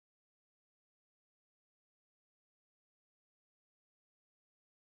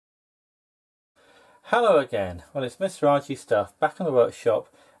Hello again. Well, it's Mr. RG Stuff back in the workshop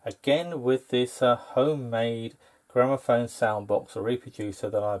again with this homemade gramophone soundbox or reproducer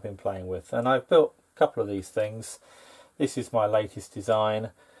that I've been playing with, and I've built a couple of these things. This is my latest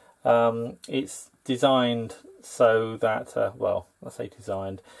design. It's designed so that well, I say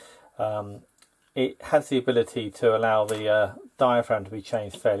designed, it has the ability to allow the diaphragm to be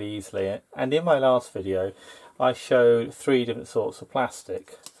changed fairly easily, and in my last video I showed three different sorts of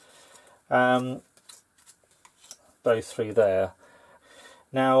plastic. Those three there.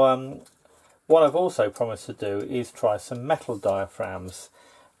 Now what I've also promised to do is try some metal diaphragms,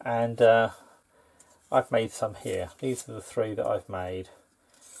 and I've made some here. These are the three that I've made.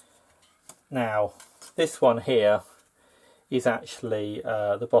 Now this one here is actually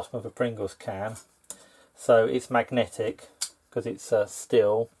the bottom of a Pringles can, so it's magnetic because it's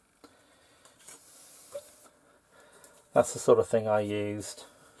steel. That's the sort of thing I used.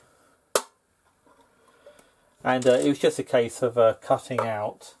 And it was just a case of cutting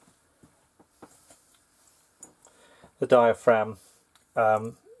out the diaphragm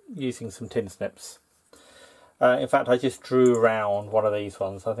using some tin snips. In fact, I just drew around one of these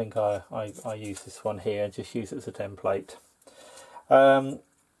ones. I think I used this one here and just used it as a template.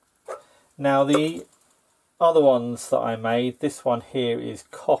 Now the other ones that I made, this one here is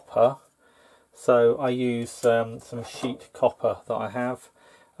copper. So I used some sheet copper that I have.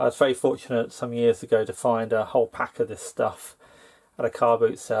 I was very fortunate some years ago to find a whole pack of this stuff at a car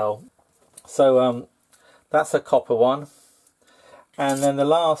boot sale. So that's a copper one. And then the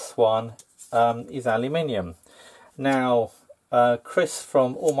last one is aluminium. Now Chris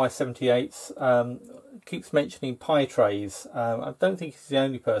from All My 78s keeps mentioning pie trays. I don't think he's the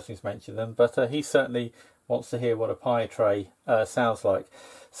only person who's mentioned them, but he certainly wants to hear what a pie tray sounds like.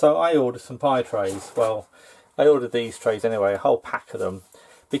 So I ordered some pie trays. Well, I ordered these trays anyway, a whole pack of them,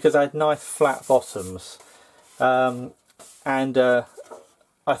 because I had nice flat bottoms, and I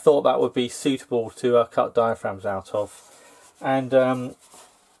thought that would be suitable to cut diaphragms out of. And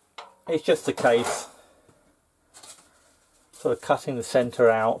it's just a case sort of cutting the centre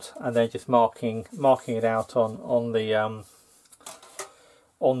out and then just marking it out on the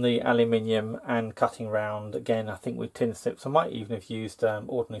aluminium and cutting round again, I think with tin snips. I might even have used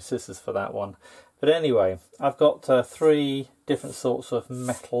ordinary scissors for that one. But anyway, I've got three different sorts of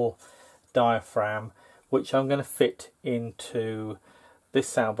metal diaphragm which I'm going to fit into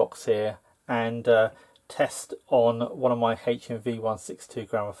this soundbox here and test on one of my HMV 162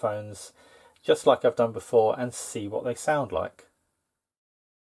 gramophones, just like I've done before, and see what they sound like.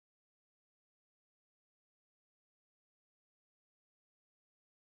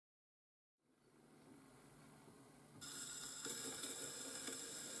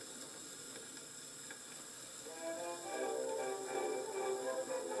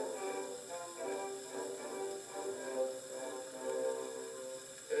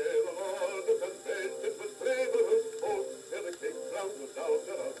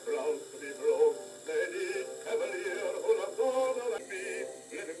 Lady Cavalier, who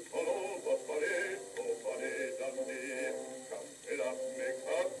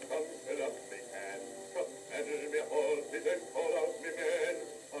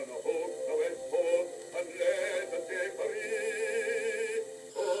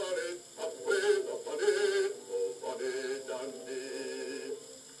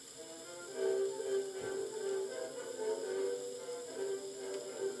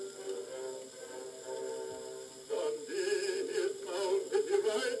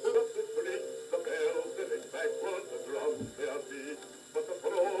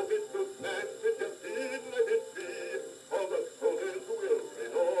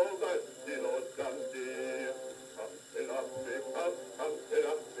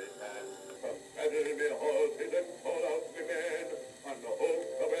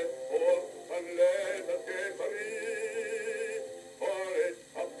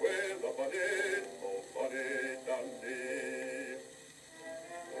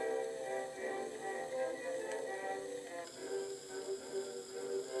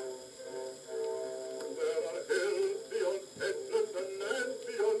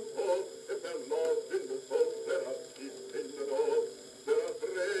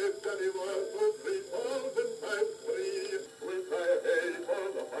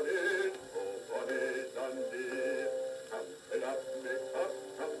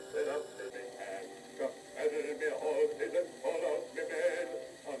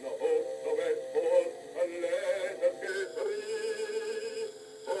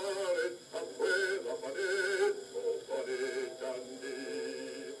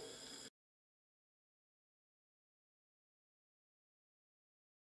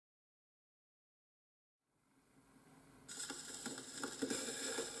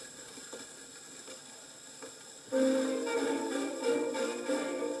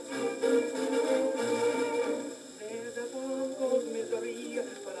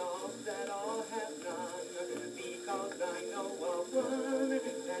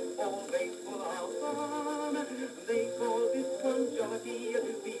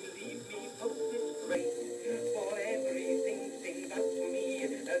believe me, folks, it's great. For everything sings out to me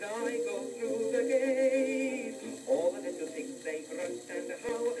as I go through the gate. All the little pigs, they grunt and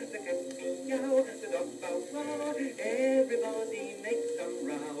howl, the cats meow, the dogs bow wow. Everybody makes some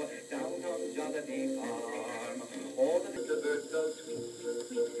row down on Jollity Farm. All the little birds go tweet, tweet,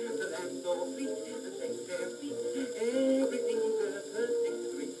 tweet, the lambs all fleet and shake their feet. Everything's a perfect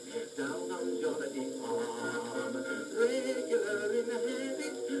treat down on Jollity Farm. Regular in the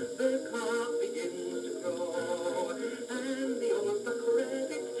habit, the cock begins to crow, and the old buck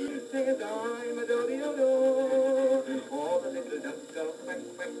rabbit says, I'm a dolly-o-do. All the little ducks go quack,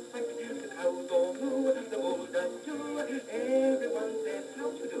 quack, quack, the cows all moo, the bull does too. Everyone says, how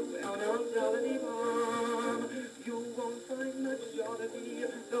to do down on Jollity Farm. You won't find much jollity,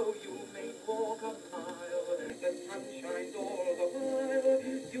 though you may walk a mile. The sun shines all the while,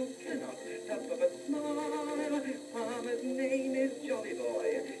 you cannot help but smile. Farmer's name is Jolly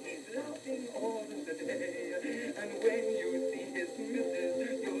Boy, he's laughing all the day. And when you see his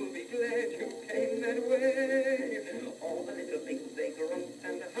missus, you'll be glad you came that way. All the little pigs, they grunt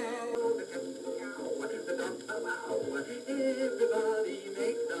and howl, the cats meow, the dogs bow wow. Everybody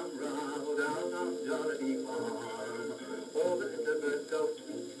makes some row down on Jollity Farm. All the little birds go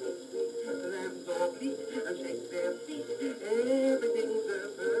tweet, tweet, tweet, the lambs all bleat and shake their feet. Everything's a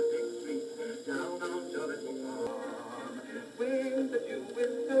perfect treat down on Jollity Farm. When the dew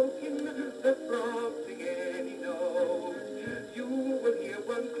is soaking, the frogs sing any note. You will hear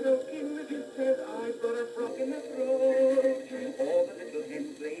one croaking, says, I've got a frog in the throat. All the little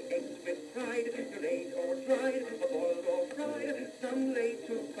hens lay eggs with pride, you laid or tried, or boiled or fried. Some lay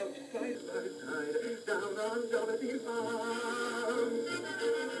two poached side by side down on Jollity Farm.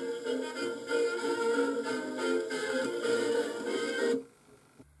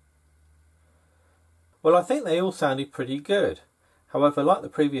 Well, I think they all sounded pretty good. However, like the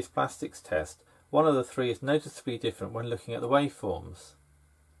previous plastics test, one of the three is noticeably different when looking at the waveforms.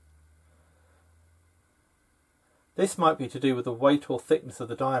 This might be to do with the weight or thickness of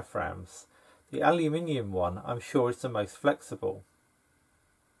the diaphragms. The aluminium one, I'm sure, is the most flexible.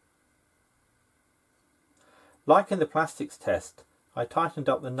 Like in the plastics test, I tightened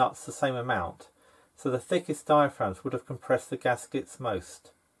up the nuts the same amount, so the thickest diaphragms would have compressed the gaskets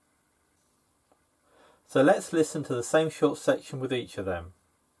most. So let's listen to the same short section with each of them.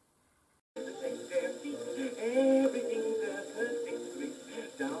 Everything's a perfect treat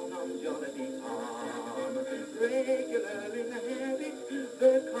down on Jollity Farm. Regular in the habit,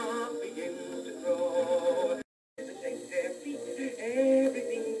 the cock begins to crow. Shake their feet.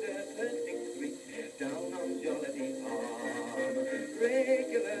 Everything's a perfect treat down on Jollity Farm.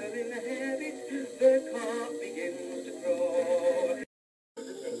 Regular in the habit, the cock begins to crow.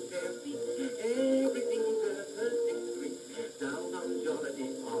 Shake their feet. Everything's a perfect treat down on Jollity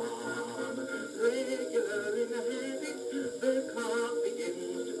Farm. Regular in the habit, the cock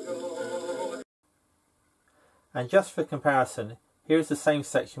begins to crow. And just for comparison, here is the same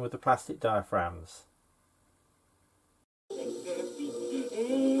section with the plastic diaphragms. Shake their feet.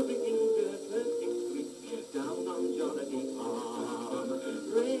 Everything's a perfect treat down on Jollity Farm.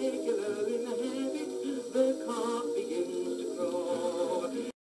 Regular in the habit, the cock begins to crow.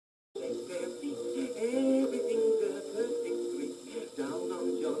 Shake their feet. Everything's a perfect treat down on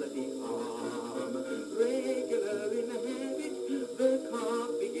Jollity Farm. Regular in the habit, the cock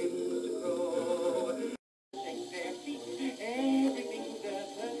begins to crow. Shake their feet. Everything's a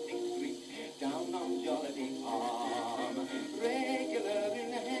perfect treat down on Jollity Farm. Regular in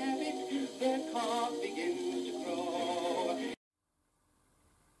the habit, the cock begins to crow.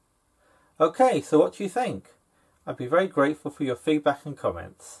 Okay, so what do you think? I'd be very grateful for your feedback and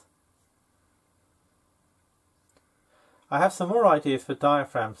comments. I have some more ideas for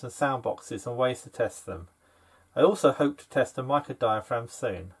diaphragms and sound boxes and ways to test them. I also hope to test a mica diaphragm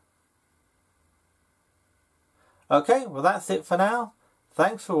soon. Okay, well that's it for now.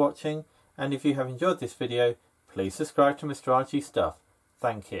 Thanks for watching, and if you have enjoyed this video, please subscribe to Mr. RG Stuff.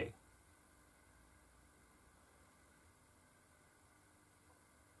 Thank you.